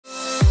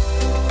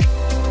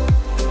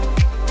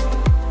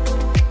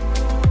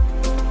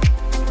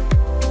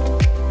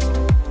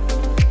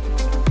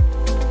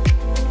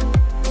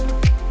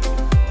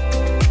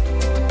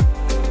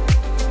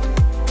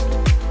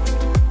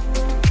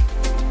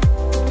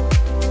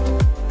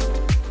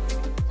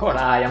Hola,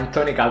 I am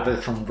Tony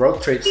Galvez from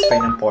Road Trip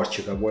Spain and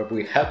Portugal, where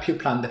we help you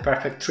plan the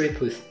perfect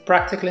trip with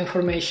practical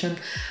information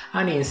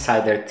and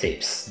insider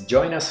tips.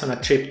 Join us on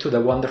a trip to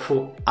the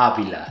wonderful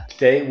Avila.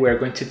 Today we are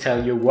going to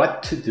tell you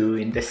what to do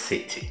in the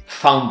city.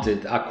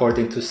 Founded,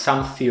 according to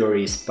some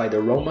theories, by the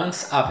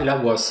Romans,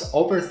 Avila was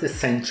over the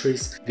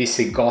centuries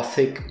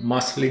Visigothic,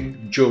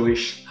 Muslim,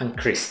 Jewish and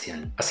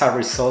Christian. As a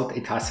result,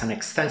 it has an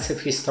extensive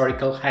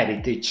historical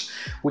heritage,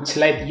 which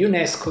led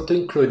UNESCO to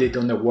include it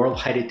on the World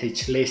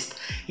Heritage List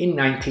in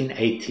 1985.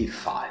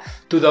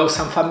 To those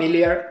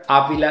unfamiliar,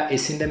 Avila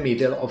is in the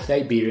middle of the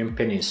Iberian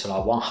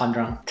Peninsula,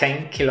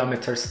 110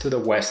 kilometers to the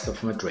west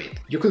of Madrid.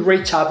 You could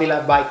reach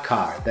Avila by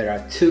car. There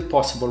are two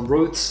possible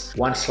routes,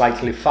 one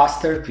slightly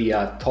faster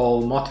via a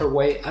toll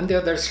motorway and the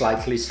other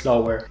slightly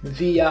slower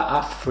via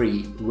a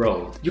free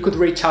road. You could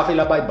reach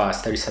Avila by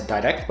bus. There is a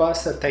direct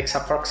bus that takes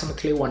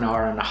approximately 1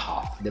 hour and a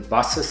half. The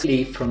buses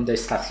leave from the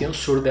Estación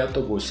Sur de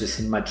Autobuses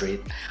in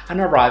Madrid and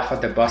arrive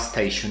at the bus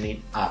station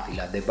in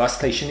Avila. The bus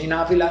station in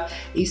Avila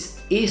is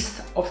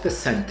east of the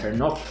center,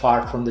 not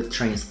far from the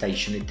train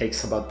station. It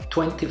takes about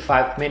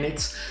 25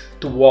 minutes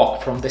to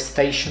walk from the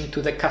station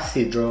to the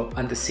cathedral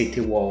and the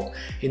city wall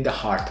in the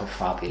heart of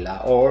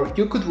Avila. Or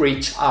you could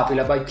reach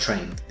Avila by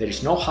train. There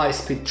is no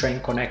high-speed train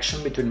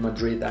connection between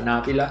Madrid and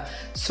Avila,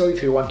 so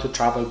if you want to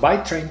travel by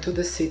train to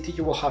the city,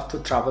 you will have to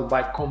travel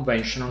by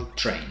conventional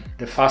train.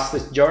 The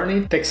fastest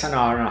journey takes an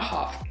hour and a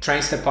half.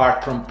 Trains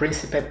depart from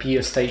Príncipe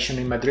Pío station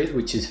in Madrid,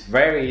 which is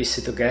very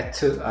easy to get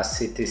to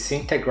as it is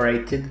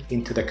integrated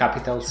into the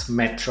capital's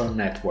metro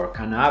network,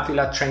 and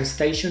Avila train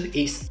station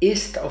is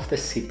east of the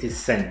city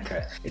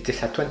center. It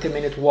is a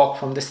 20-minute walk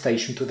from the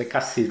station to the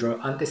cathedral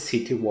and the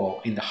city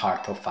wall in the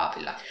heart of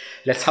Avila.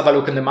 Let's have a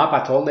look on the map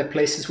at all the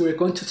places we're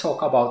going to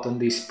talk about on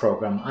this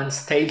program, and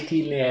stay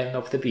till the end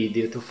of the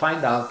video to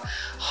find out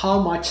how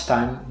much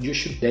time you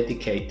should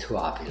dedicate to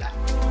Avila.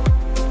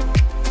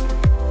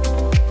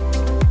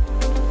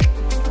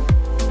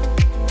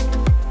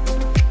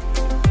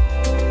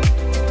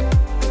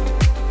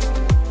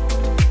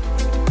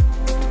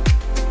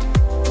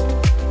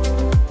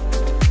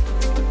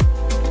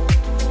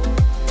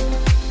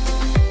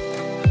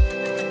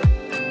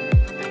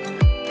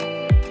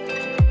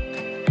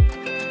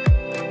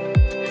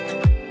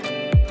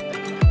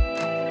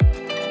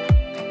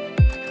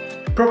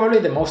 Probably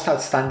the most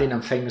outstanding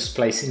and famous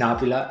place in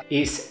Avila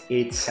is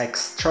its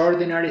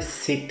extraordinary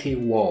city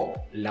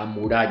wall, La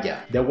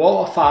Muralla. The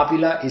wall of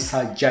Avila is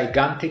a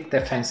gigantic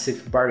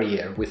defensive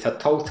barrier with a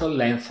total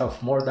length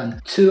of more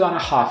than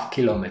 2.5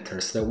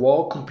 kilometers. The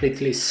wall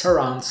completely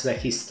surrounds the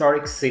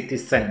historic city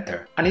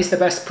center and is the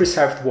best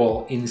preserved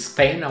wall in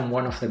Spain and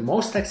one of the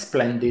most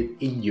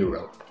splendid in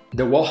Europe.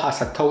 The wall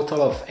has a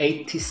total of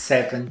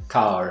 87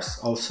 towers,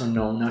 also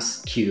known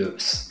as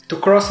cubes. To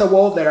cross the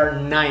wall there are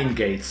 9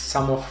 gates,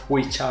 some of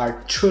which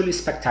are truly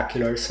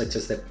spectacular, such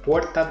as the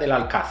Puerta del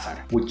Alcázar,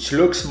 which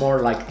looks more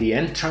like the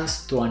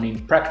entrance to an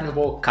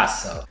impregnable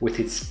castle, with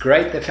its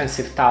great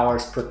defensive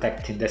towers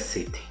protecting the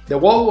city. The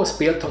wall was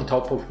built on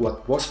top of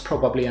what was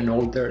probably an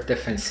older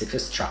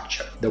defensive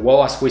structure. The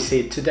wall as we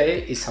see it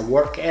today is a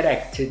work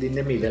erected in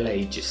the Middle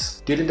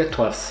Ages, during the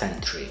 12th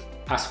century.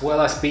 As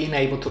well as being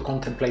able to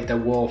contemplate the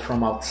wall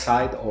from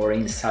outside or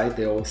inside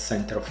the old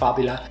center of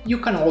Avila, you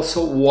can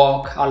also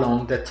walk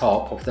along the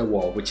top of the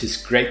wall, which is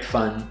great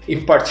fun,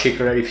 in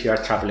particular if you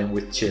are traveling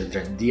with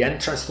children. The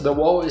entrance to the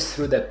wall is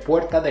through the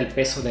Puerta del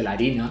Peso de la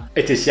Harina.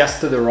 It is just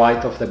to the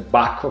right of the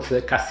back of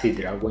the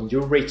cathedral. When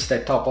you reach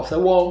the top of the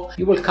wall,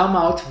 you will come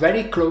out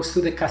very close to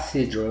the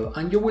cathedral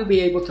and you will be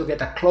able to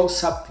get a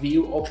close-up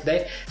view of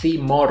the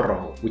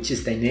Cimorro, which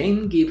is the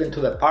name given to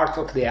the part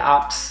of the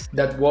apse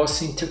that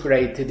was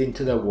integrated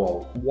into the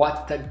wall.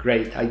 What a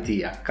great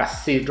idea!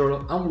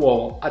 Cathedral and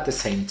wall at the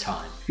same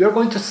time. You're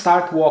going to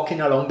start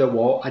walking along the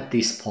wall at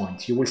this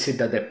point. You will see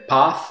that the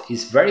path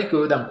is very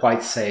good and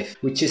quite safe,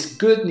 which is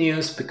good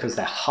news because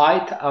the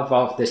height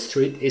above the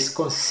street is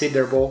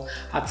considerable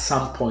at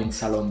some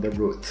points along the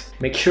route.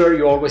 Make sure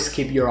you always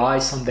keep your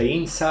eyes on the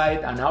inside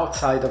and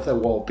outside of the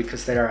wall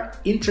because there are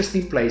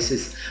interesting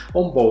places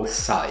on both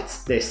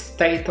sides. The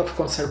state of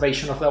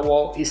conservation of the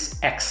wall is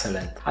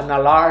excellent, and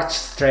a large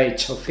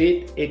stretch of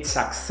it is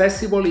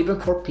accessible even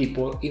for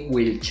people in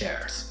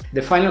wheelchairs.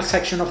 The final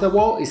section of the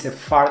wall is the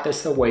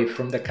farthest away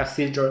from the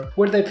cathedral,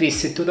 where the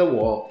visit to the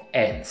wall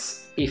ends.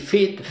 If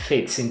it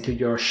fits into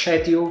your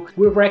schedule,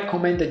 we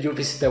recommend that you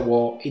visit the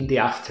wall in the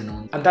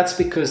afternoon, and that's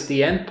because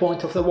the end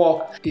point of the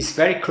walk is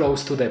very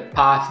close to the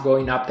path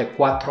going up the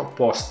Cuatro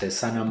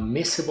Postes, an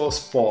unmissable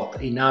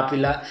spot in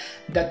Avila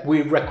that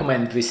we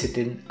recommend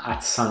visiting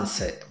at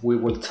sunset. We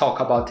will talk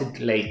about it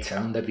later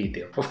on the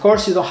video. Of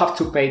course, you don't have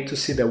to pay to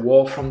see the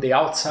wall from the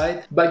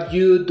outside, but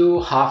you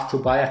do have to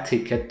buy a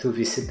ticket to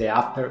visit the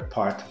upper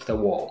part of the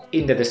wall.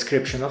 In the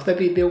description of the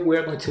video,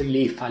 we're going to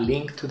leave a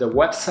link to the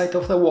website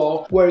of the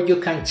wall where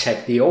you can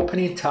check the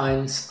opening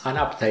times and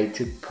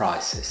updated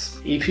prices.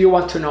 If you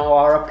want to know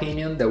our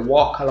opinion, the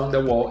walk along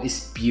the wall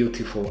is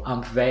beautiful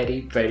and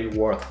very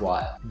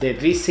worthwhile. The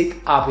Visit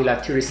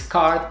Avila tourist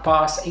card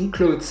pass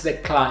includes the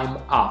climb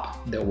up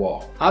the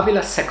wall.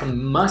 Avila's second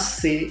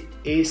must-see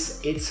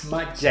is its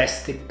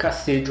majestic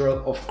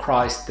Cathedral of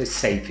Christ the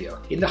Saviour,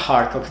 in the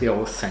heart of the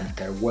old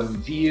centre. When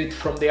viewed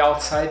from the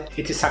outside,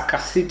 it is a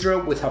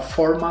cathedral with a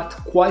format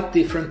quite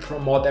different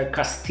from other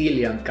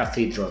Castilian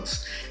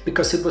cathedrals,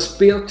 because it was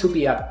built to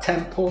be a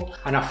temple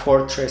and a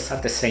fortress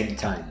at the same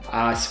time.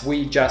 As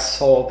we just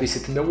saw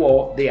visiting the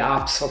wall, the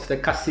apse of the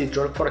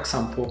cathedral, for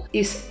example,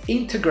 is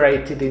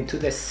integrated into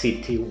the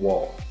city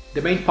wall.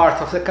 The main part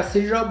of the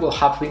cathedral will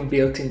have been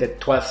built in the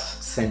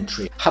 12th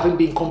century, having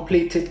been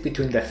completed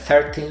between the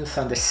 13th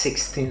and the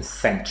 16th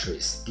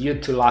centuries. Due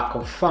to lack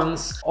of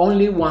funds,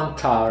 only one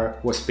tower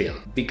was built.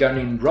 Begun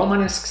in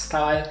Romanesque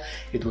style,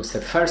 it was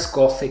the first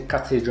Gothic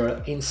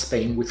cathedral in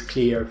Spain with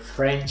clear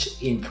French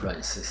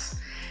influences.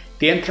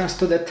 The entrance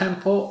to the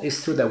temple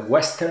is through the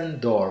western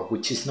door,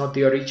 which is not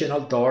the original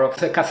door of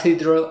the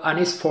cathedral and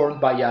is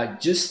formed by a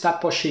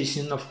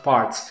juxtaposition of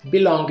parts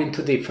belonging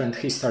to different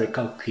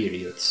historical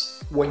periods.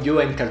 When you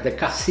enter the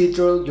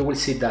cathedral, you will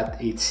see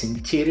that its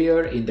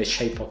interior, in the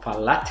shape of a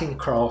Latin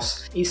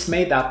cross, is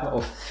made up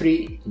of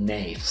 3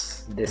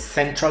 naves. The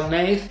central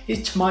nave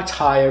is much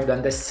higher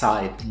than the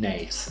side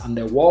naves, and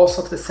the walls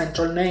of the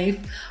central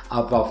nave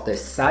above the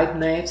side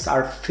naves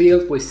are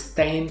filled with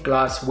stained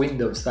glass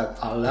windows that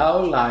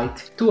allow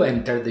light to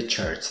enter the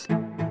church.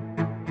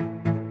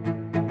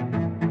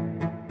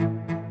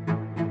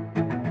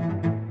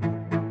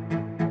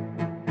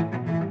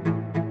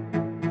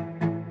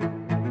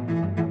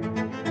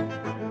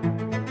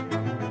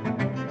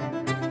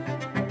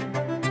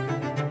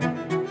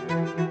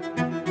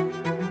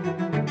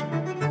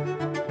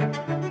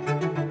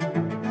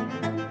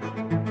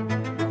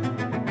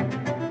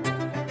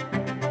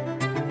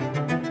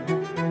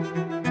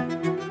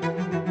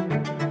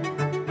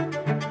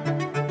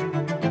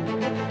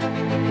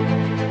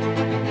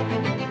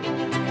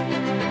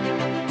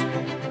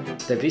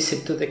 The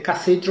visit to the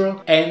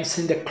cathedral ends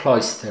in the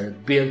cloister,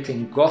 built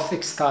in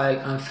Gothic style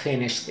and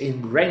finished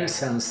in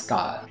Renaissance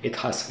style. It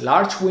has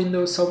large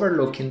windows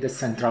overlooking the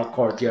central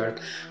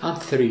courtyard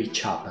and 3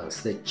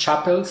 chapels. The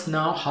chapels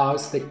now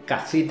house the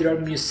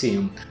Cathedral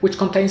Museum, which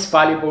contains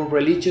valuable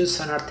religious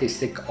and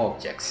artistic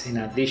objects. In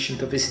addition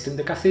to visiting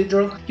the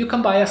cathedral, you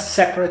can buy a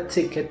separate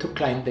ticket to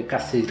climb the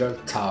cathedral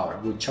tower,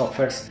 which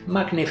offers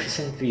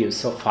magnificent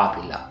views of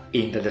Avila.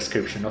 In the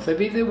description of the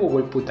video, we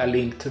will put a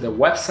link to the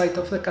website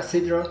of the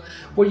cathedral,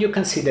 where you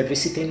can see the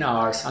visiting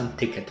hours and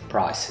ticket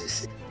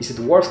prices. Is it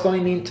worth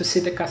going in to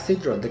see the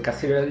cathedral? The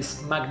cathedral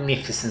is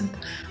magnificent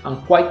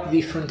and quite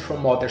different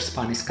from other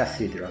Spanish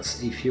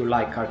cathedrals. If you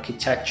like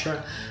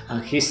architecture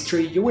and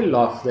history, you will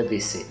love the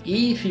visit.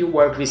 If you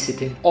were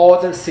visiting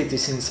other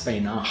cities in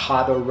Spain and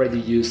had already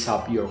used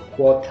up your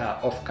quota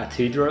of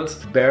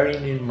cathedrals,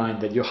 bearing in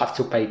mind that you have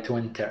to pay to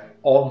enter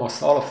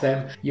almost all of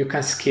them, you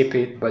can skip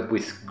it, but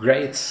with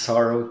great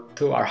sorrow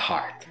to our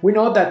heart. We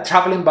know that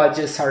traveling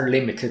budgets are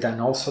limited, and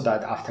also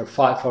that after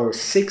 5 or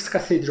 6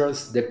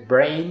 cathedrals, the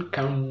brain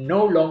can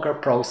no longer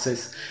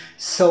process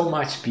so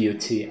much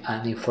beauty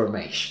and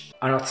information.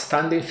 An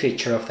outstanding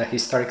feature of the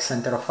historic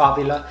center of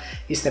Avila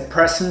is the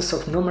presence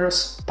of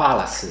numerous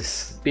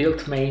palaces,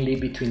 built mainly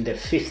between the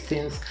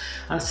 15th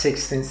and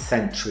 16th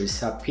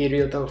centuries, a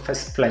period of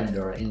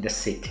splendor in the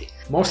city.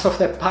 Most of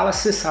the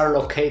palaces are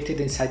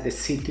located inside the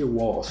city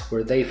walls,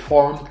 where they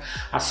formed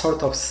a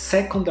sort of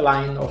second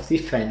line of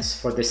defense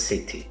for the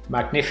city.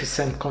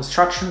 Magnificent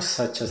constructions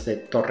such as the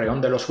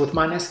Torreón de los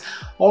Guzmanes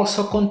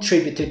also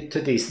contributed to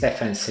this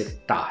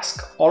defensive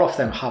task. All of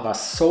them have a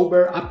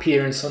sober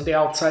appearance on the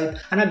outside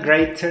and a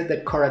greater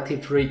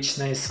decorative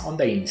richness on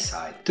the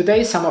inside.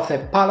 Today, some of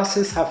the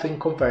palaces have been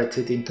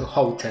converted into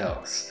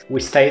hotels. We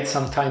stayed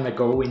some time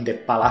ago in the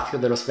Palacio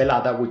de los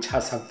Velada, which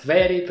has a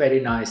very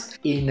nice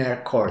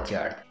inner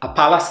courtyard. A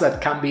palace that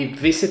can be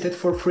visited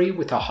for free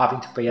without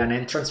having to pay an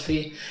entrance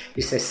fee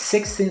is the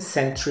 16th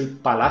century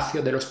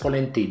Palacio de los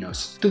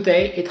Polentinos.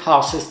 Today it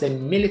houses the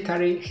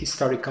Military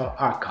Historical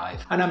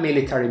Archive and a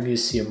military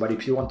museum, but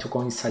if you want to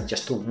go inside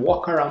just to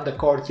walk around the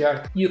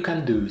courtyard, you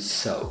can do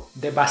so.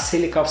 The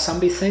Basilica of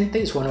San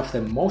Vicente is one of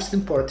the most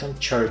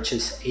important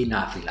churches in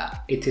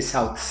Avila. It is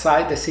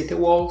outside the city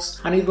walls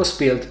and it was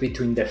built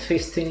between the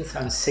 15th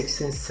and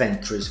 16th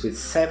centuries, with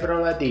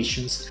several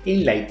additions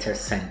in later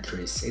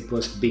centuries. It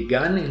was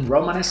begun in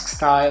Romanesque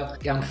style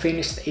and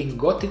finished in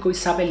Gótico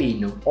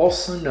Isabelino,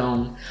 also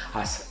known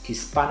as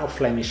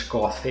Hispano-Flemish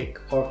Gothic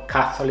or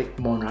Catholic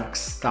monarch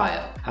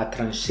style, a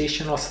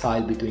transitional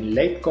style between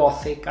late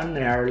Gothic and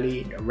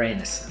early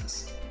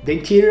Renaissance. The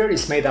interior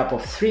is made up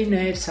of 3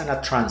 naves and a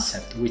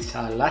transept with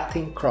a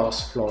Latin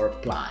cross floor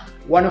plan.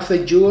 One of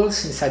the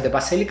jewels inside the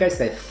basilica is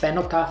the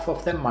Cenotaph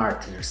of the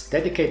Martyrs,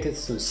 dedicated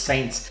to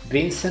Saints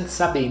Vincent,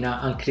 Sabina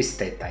and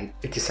Cristeta.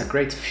 It is a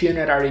great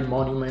funerary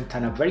monument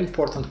and a very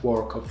important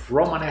work of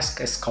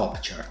Romanesque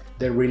sculpture.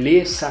 The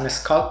reliefs and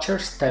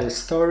sculptures tell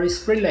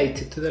stories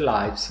related to the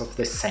lives of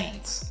the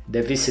saints.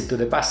 The visit to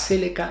the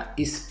basilica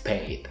is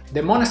paid.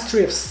 The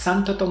monastery of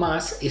Santo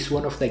Tomás is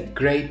one of the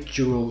great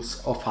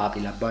jewels of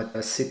Avila, but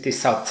as it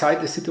is outside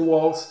the city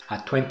walls, a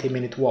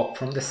 20-minute walk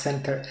from the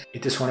center,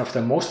 it is one of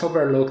the most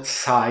overlooked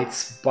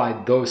sites by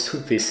those who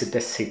visit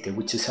the city,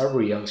 which is a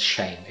real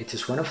shame. It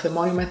is one of the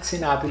monuments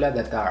in Avila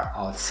that are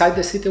outside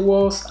the city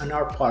walls and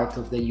are part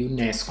of the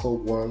UNESCO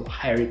World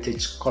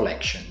Heritage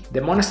Collection. The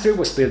monastery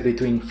was built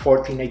between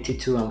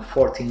 1482 and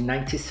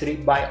 1493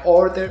 by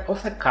order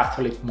of the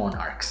Catholic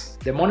monarchs.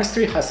 The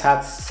monastery has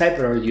had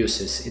several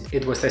uses.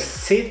 It was the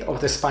seat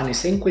of the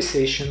Spanish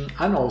Inquisition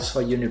and also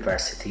a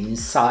university.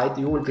 Inside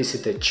you will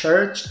visit a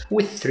church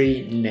with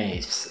 3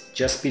 naves.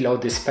 Just below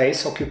the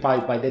space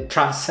occupied by the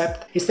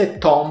transept is the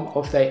tomb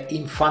of the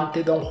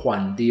Infante Don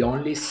Juan, the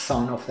only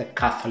son of the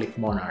Catholic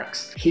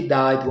monarchs. He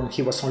died when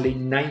he was only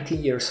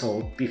 19 years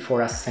old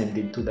before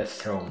ascending to the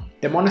throne.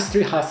 The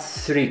monastery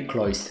has 3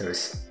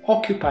 cloisters.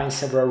 Occupying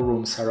several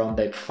rooms around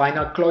the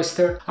final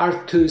cloister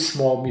are 2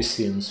 small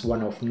museums,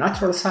 one of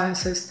natural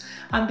sciences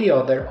and the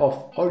other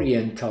of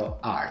Oriental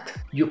art.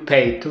 You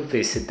pay to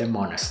visit the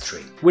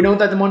monastery. We know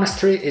that the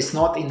monastery is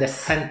not in the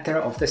center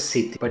of the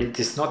city, but it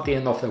is not the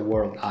end of the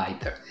world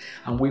either.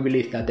 And we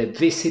believe that the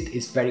visit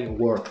is very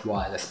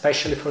worthwhile,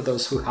 especially for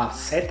those who have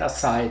set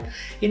aside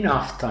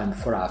enough time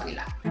for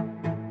Avila.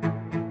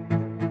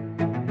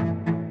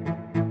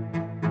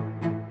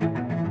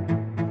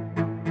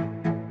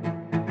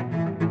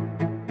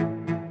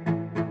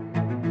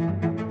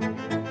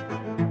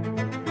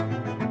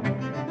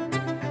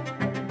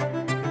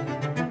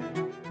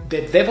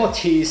 The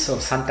devotees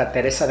of Santa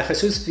Teresa de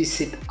Jesus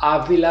visit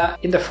Avila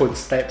in the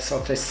footsteps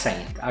of the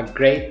saint, a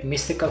great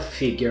mystical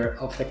figure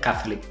of the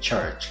Catholic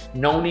Church,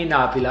 known in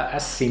Avila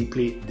as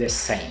simply the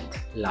saint,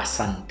 La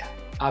Santa.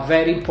 A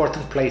very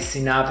important place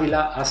in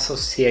Avila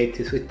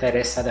associated with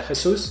Teresa de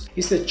Jesus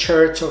is the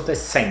Church of the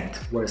Saint,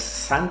 where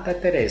Santa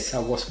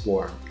Teresa was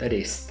born. That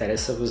is,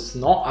 Teresa was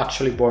not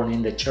actually born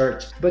in the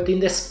church, but in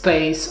the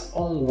space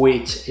on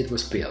which it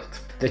was built.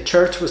 The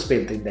church was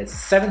built in the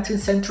 17th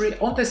century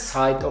on the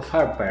site of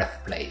her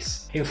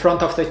birthplace. In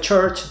front of the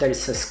church there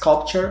is a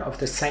sculpture of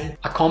the saint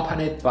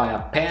accompanied by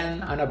a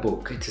pen and a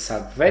book. It is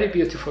a very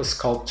beautiful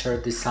sculpture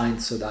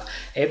designed so that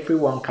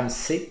everyone can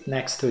sit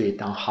next to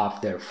it and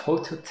have their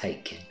photo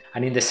taken.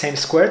 And in the same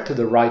square to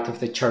the right of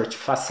the church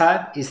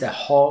facade is the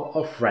Hall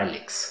of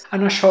Relics.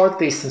 And a short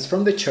distance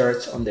from the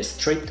church on the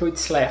street to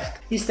its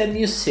left is the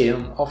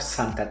Museum of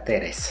Santa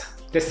Teresa.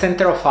 The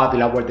center of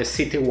Avila, where the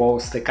city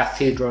walls, the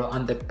cathedral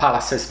and the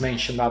palaces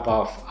mentioned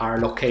above are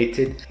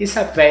located, is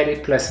a very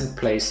pleasant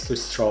place to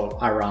stroll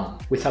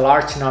around, with a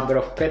large number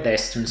of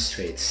pedestrian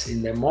streets.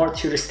 In the more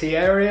touristy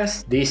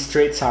areas, these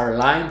streets are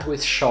lined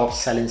with shops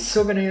selling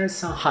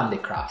souvenirs and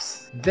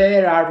handicrafts.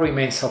 There are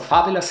remains of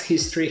Avila's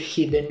history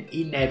hidden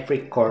in every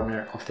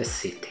corner of the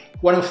city.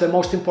 One of the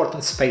most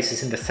important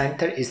spaces in the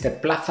center is the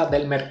Plaza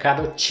del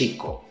Mercado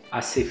Chico,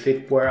 as if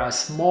it were a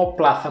small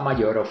Plaza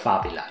Mayor of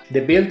Avila.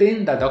 The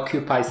building that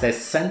occupies the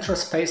central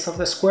space of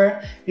the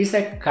square is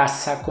the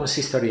Casa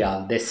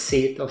Consistorial, the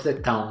seat of the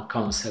Town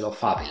Council of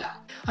Avila.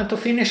 And to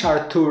finish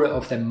our tour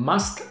of the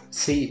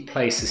must-see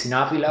places in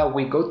Avila,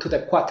 we go to the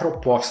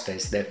Cuatro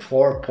Postes, the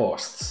 4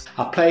 posts,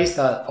 a place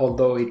that,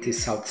 although it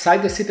is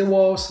outside the city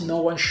walls,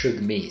 no one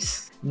should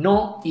miss.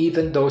 Not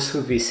even those who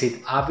visit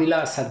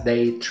Avila as a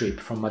day trip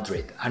from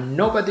Madrid, and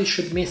nobody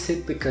should miss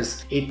it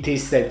because it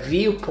is the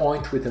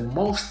viewpoint with the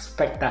most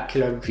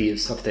spectacular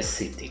views of the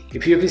city.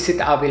 If you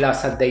visit Avila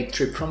as a day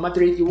trip from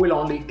Madrid, you will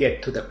only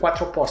get to the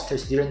Cuatro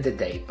Postes during the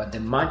day, but the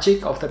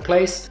magic of the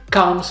place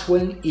comes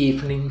when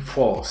evening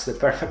falls, the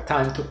perfect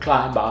time to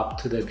climb up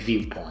to the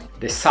viewpoint.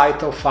 The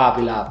sight of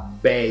Avila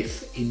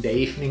bathed in the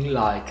evening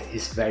light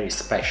is very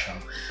special,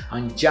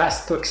 and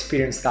just to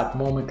experience that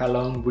moment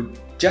alone would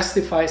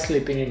justify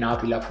sleeping in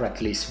Avila for at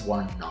least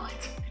one night.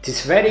 It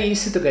is very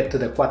easy to get to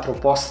the Cuatro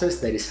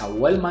Postes. There is a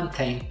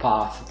well-maintained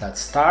path that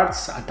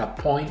starts at a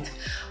point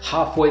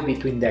halfway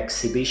between the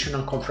Exhibition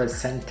and Conference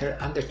Center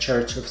and the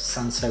Church of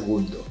San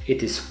Segundo.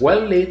 It is well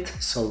lit,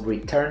 so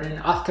returning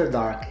after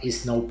dark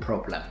is no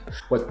problem.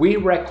 What we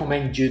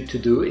recommend you to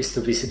do is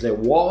to visit the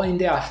wall in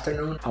the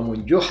afternoon, and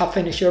when you have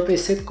finished your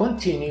visit,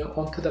 continue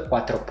on to the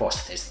Cuatro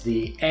Postes.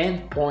 The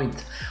end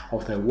point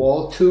of the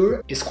wall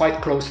tour is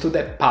quite close to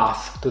the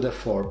path to the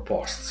 4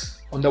 posts.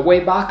 On the way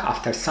back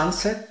after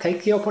sunset,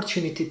 take the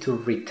opportunity to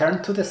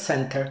return to the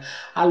center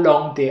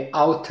along the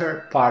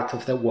outer part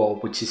of the wall,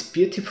 which is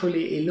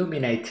beautifully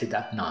illuminated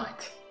at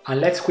night.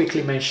 And let's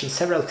quickly mention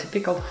several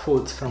typical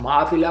foods from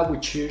Avila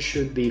which you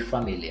should be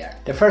familiar.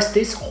 The first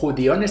is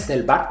judiones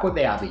del barco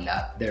de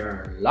Avila. They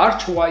are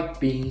large white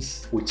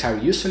beans which are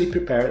usually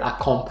prepared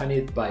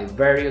accompanied by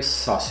various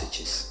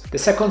sausages. The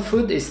second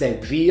food is the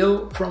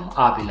veal from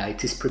Avila.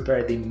 It is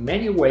prepared in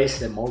many ways.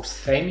 The most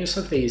famous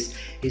of these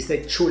is the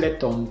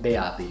chuletón de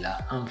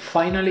Avila. And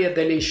finally, a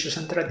delicious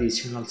and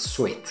traditional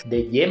sweet,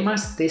 the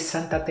yemas de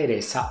Santa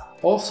Teresa,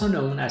 also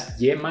known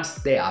as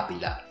yemas de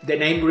Avila. The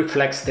name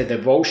reflects the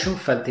devotion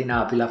felt in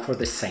Avila for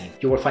the saint.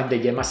 You will find the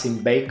yemas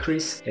in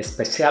bakeries,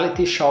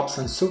 specialty shops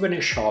and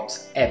souvenir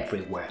shops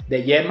everywhere.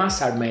 The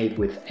yemas are made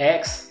with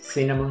eggs,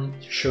 cinnamon,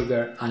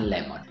 sugar and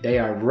lemon. They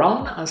are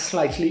round and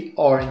slightly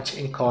orange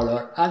in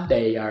color and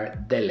they are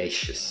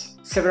delicious.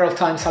 Several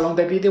times along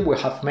the video we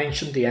have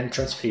mentioned the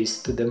entrance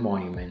fees to the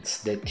monuments.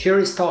 The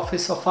tourist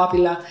office of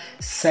Avila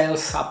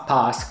sells a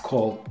pass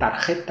called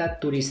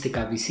Tarjeta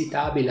Turística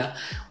Visita Avila,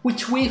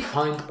 which we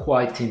find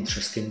quite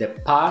interesting. The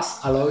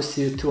pass allows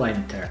you to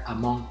enter,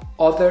 among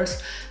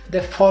others,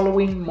 the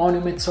following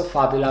monuments of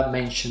Avila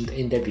mentioned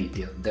in the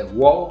video: the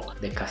wall,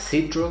 the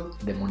cathedral,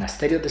 the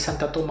Monasterio de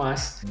Santo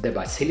Tomás, the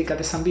Basilica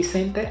de San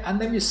Vicente and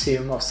the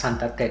Museum of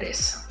Santa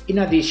Teresa, in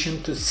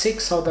addition to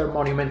 6 other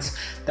monuments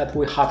that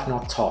we have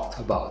not talked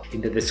about.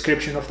 In the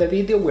description of the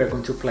video we are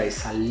going to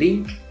place a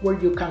link where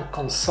you can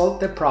consult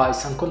the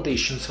price and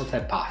conditions of the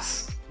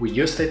pass. We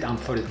used it and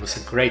thought it was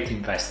a great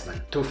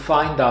investment. To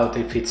find out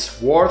if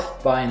it's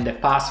worth buying the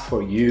pass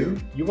for you,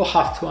 you will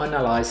have to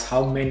analyze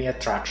how many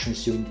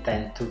attractions you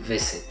intend to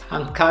visit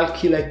and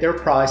calculate their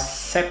price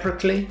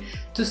separately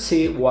to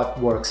see what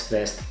works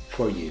best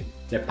for you.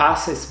 The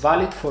pass is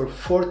valid for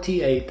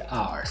 48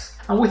 hours.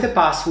 And with the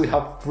pass we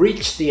have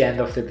reached the end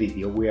of the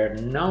video. We are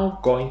now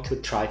going to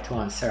try to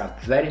answer a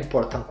very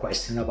important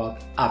question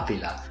about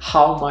Avila.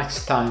 How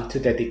much time to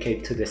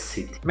dedicate to the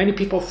city? Many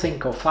people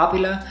think of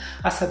Avila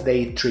as a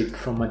day trip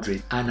from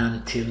Madrid, and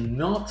until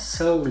not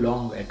so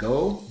long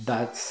ago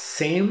that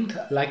seemed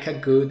like a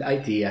good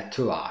idea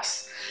to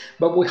us.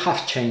 But we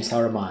have changed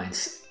our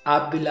minds.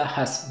 Avila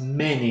has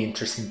many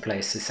interesting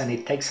places and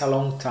it takes a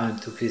long time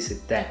to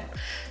visit them.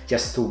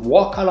 Just to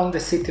walk along the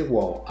city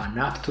wall and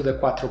up to the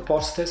Cuatro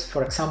Postes,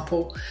 for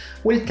example,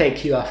 will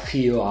take you a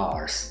few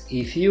hours.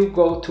 If you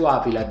go to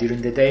Avila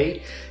during the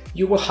day,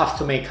 you will have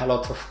to make a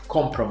lot of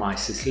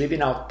compromises,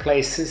 leaving out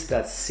places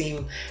that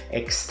seem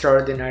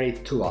extraordinary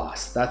to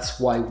us. That's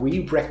why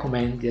we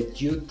recommend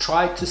that you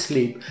try to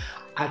sleep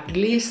at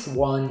least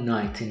one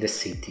night in the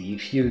city.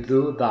 If you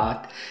do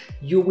that,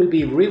 you will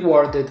be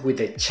rewarded with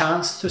a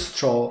chance to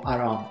stroll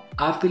around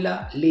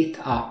Avila lit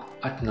up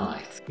at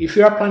night. If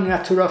you are planning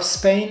a tour of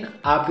Spain,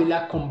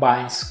 Avila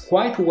combines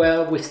quite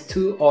well with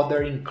 2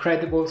 other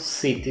incredible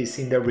cities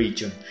in the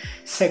region,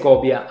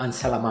 Segovia and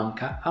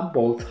Salamanca, and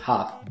both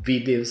have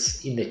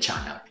videos in the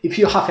channel. If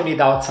you have any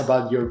doubts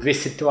about your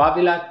visit to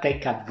Avila,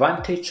 take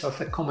advantage of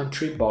the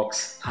commentary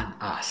box and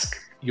ask.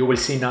 You will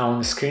see now on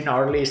the screen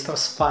our list of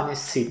Spanish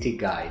city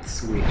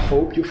guides. We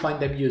hope you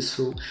find them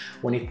useful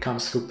when it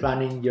comes to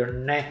planning your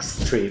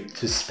next trip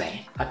to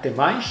Spain. Até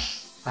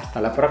mais, hasta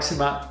la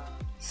próxima,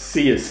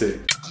 see you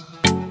soon!